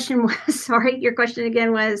your question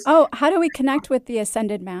again was? Oh, how do we connect with the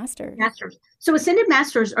ascended masters? So ascended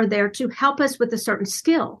masters are there to help us with a certain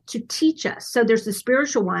skill, to teach us. So there's the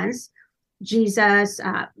spiritual ones, Jesus,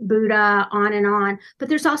 Buddha, on and on. But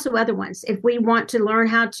there's also other ones. If we want to learn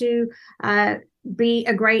how to be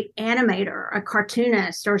a great animator, a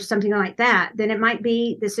cartoonist, or something like that, then it might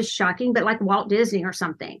be, this is shocking, but like Walt Disney or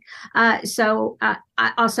something. So I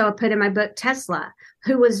also put in my book Tesla,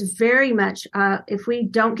 who was very much, if we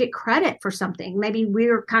don't get credit for something, maybe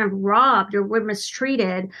we're kind of robbed or we're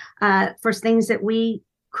mistreated for things that we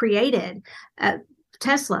created.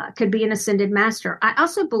 Tesla could be an ascended master. I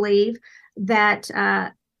also believe that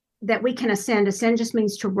we can ascend. Ascend just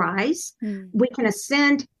means to rise. We can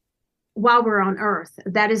ascend while we're on earth.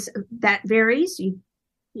 That varies. You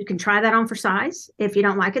can try that on for size. If you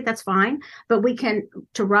don't like it, that's fine. But we can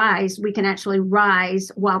actually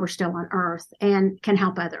rise while we're still on earth and can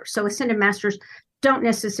help others. So ascended masters don't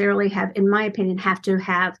necessarily have, in my opinion, have to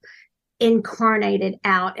have incarnated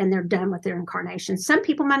out and they're done with their incarnation. Some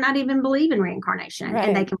people might not even believe in reincarnation,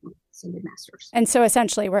 and they can be ascended masters. And so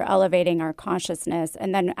essentially we're elevating our consciousness.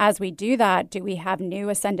 And then as we do that, do we have new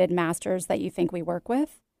ascended masters that you think we work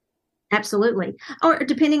with? Absolutely. Or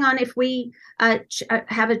depending on if we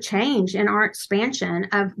have a change in our expansion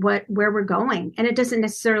of where we're going. And it doesn't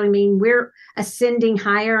necessarily mean we're ascending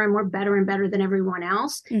higher and we're better and better than everyone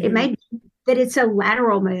else. Mm-hmm. It may be that it's a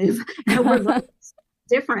lateral move. We're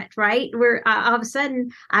different, right? We're all of a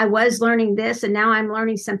sudden I was learning this and now I'm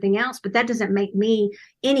learning something else, but that doesn't make me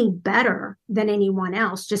any better than anyone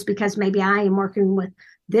else just because maybe I am working with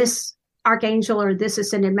this archangel or this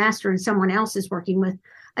ascended master and someone else is working with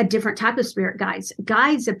a different type of spirit guides.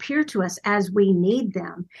 Guides appear to us as we need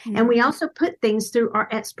them. Mm-hmm. And we also put things through our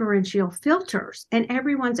experiential filters, and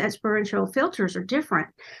everyone's experiential filters are different.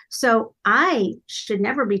 So I should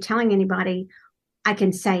never be telling anybody, I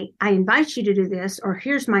can say, I invite you to do this, or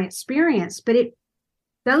here's my experience. But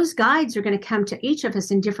those guides are going to come to each of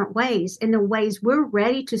us in different ways, in the ways we're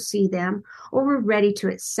ready to see them or we're ready to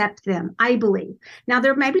accept them, I believe. Now,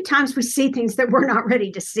 there may be times we see things that we're not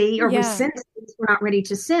ready to see, or we sense things we're not ready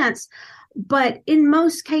to sense. But in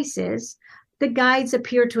most cases, the guides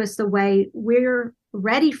appear to us the way we're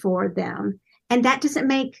ready for them. And that doesn't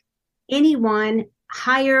make anyone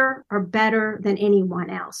higher or better than anyone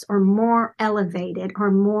else, or more elevated, or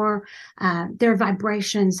more their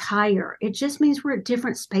vibrations higher. It just means we're at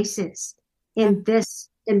different spaces in this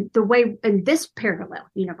parallel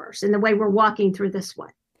universe, in the way we're walking through this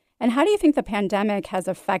one. And how do you think the pandemic has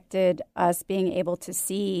affected us being able to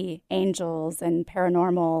see angels and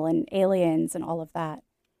paranormal and aliens and all of that?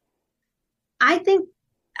 I think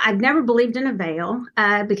I've never believed in a veil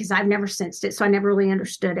because I've never sensed it, so I never really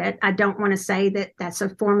understood it. I don't want to say that that's a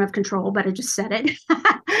form of control, but I just said it.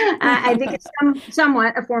 I think it's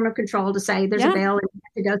somewhat a form of control to say there's a veil and you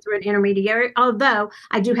have to go through an intermediary, although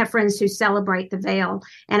I do have friends who celebrate the veil,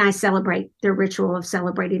 and I celebrate their ritual of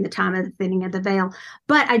celebrating the time of the thinning of the veil.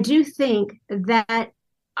 But I do think that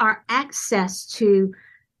our access to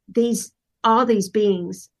all these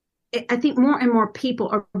beings, I think more and more people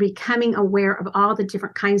are becoming aware of all the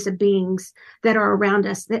different kinds of beings that are around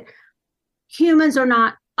us, that humans are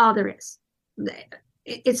not all there is.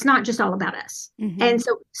 it's not just all about us. Mm-hmm. And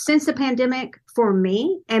so since the pandemic, for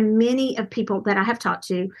me and many of people that I have talked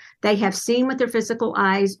to, they have seen with their physical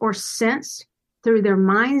eyes or sensed through their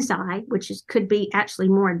mind's eye, which could be actually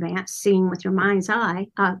more advanced, seeing with your mind's eye,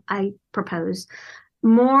 I propose,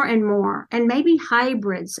 more and more, and maybe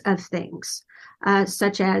hybrids of things,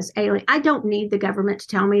 such as alien. I don't need the government to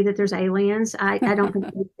tell me that there's aliens. I don't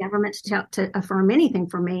need the government to affirm anything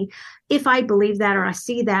for me. If I believe that or I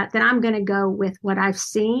see that, then I'm going to go with what I've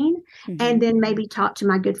seen, and then maybe talk to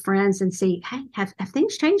my good friends and see, hey, have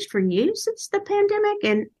things changed for you since the pandemic?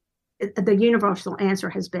 And the universal answer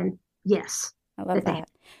has been yes. I love that.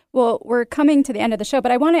 Well, we're coming to the end of the show,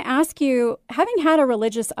 but I want to ask you, having had a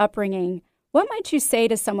religious upbringing, what might you say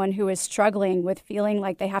to someone who is struggling with feeling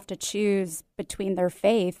like they have to choose between their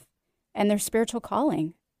faith and their spiritual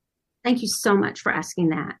calling? Thank you so much for asking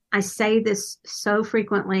that. I say this so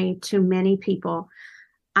frequently to many people.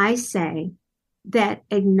 I say that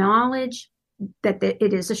acknowledge that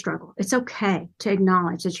it is a struggle. It's okay to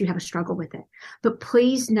acknowledge that you have a struggle with it, but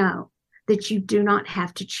please know that you do not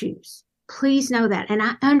have to choose. Please know that. And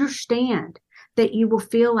I understand that you will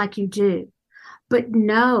feel like you do, but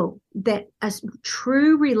know that a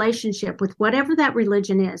true relationship with whatever that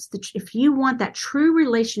religion is, if you want that true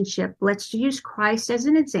relationship, let's use Christ as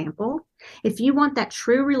an example. If you want that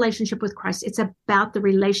true relationship with Christ, it's about the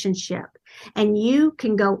relationship. And you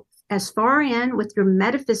can go as far in with your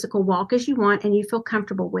metaphysical walk as you want and you feel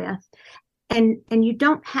comfortable with. And you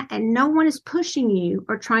don't have, and no one is pushing you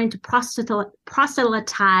or trying to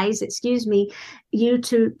proselytize, you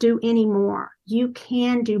to do any more. You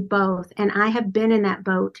can do both. And I have been in that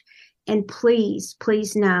boat. And please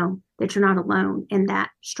know that you're not alone in that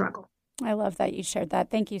struggle. I love that you shared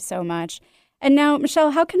that. Thank you so much. And now,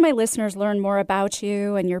 Michelle, how can my listeners learn more about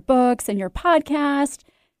you and your books and your podcast?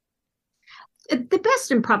 The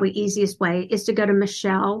best and probably easiest way is to go to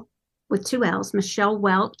Michelle with 2 L's,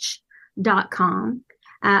 MichelleWelch.com.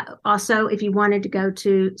 Also, if you wanted to go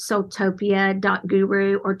to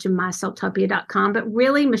soultopia.guru or to mysoultopia.com, but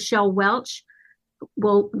really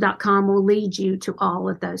MichelleWelch.com will lead you to all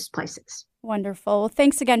of those places. Wonderful.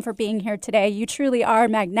 Thanks again for being here today. You truly are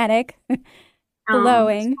magnetic,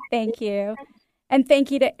 glowing. Thank you. And thank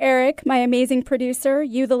you to Eric, my amazing producer,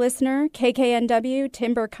 you, the listener, KKNW,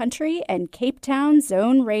 Timber Country, and Cape Town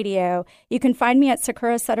Zone Radio. You can find me at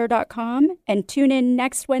sakurasutter.com and tune in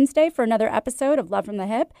next Wednesday for another episode of Love from the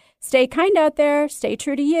Hip. Stay kind out there, stay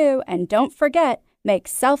true to you, and don't forget, make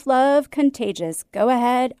self-love contagious. Go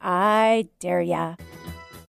ahead, I dare ya.